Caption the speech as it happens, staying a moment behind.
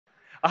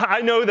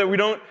I know that we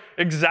don't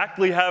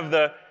exactly have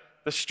the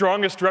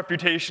strongest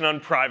reputation on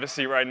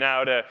privacy right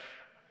now, to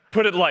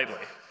put it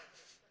lightly.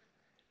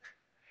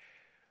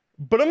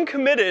 But I'm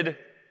committed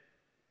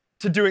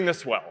to doing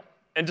this well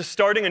and to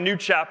starting a new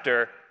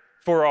chapter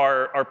for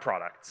our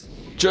products.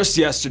 Just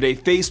yesterday,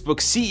 Facebook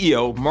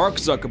CEO Mark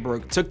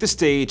Zuckerberg took the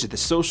stage at the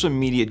social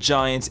media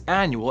giant's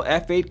annual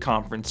F8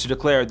 conference to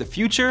declare the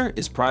future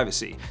is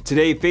privacy.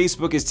 Today,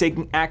 Facebook is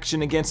taking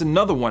action against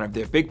another one of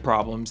their big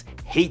problems,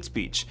 hate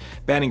speech,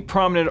 banning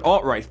prominent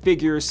alt-right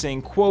figures,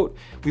 saying, quote,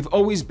 "We've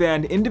always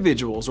banned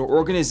individuals or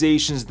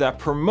organizations that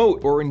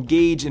promote or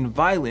engage in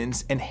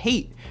violence and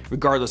hate,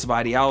 regardless of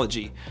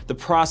ideology. The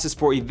process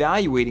for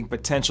evaluating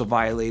potential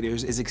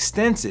violators is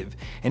extensive,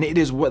 and it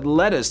is what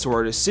led us to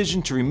our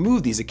decision to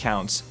remove these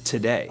accounts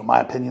today." My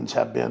opinions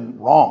have been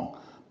wrong,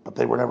 but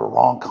they were never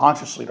wrong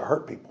consciously to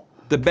hurt people.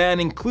 The ban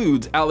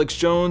includes Alex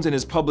Jones and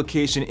his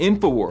publication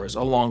InfoWars,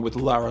 along with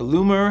Lara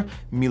Loomer,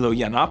 Milo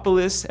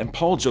Yiannopoulos, and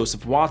Paul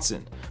Joseph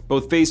Watson.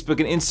 Both Facebook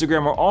and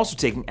Instagram are also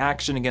taking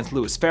action against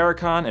Louis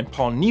Farrakhan and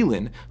Paul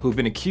Nealon, who have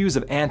been accused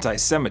of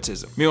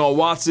anti-Semitism. Meanwhile,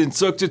 Watson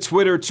took to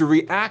Twitter to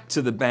react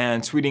to the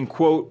ban, tweeting,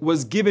 quote,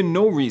 "Was given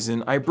no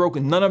reason, I broke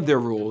none of their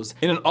rules.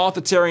 In an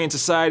authoritarian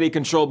society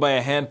controlled by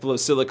a handful of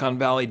Silicon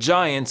Valley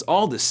giants,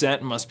 all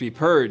dissent must be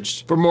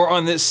purged." For more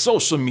on this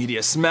social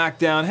media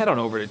smackdown, head on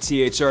over to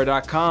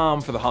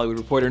THR.com. For the Hollywood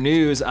Reporter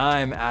News,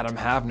 I'm Adam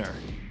Havner.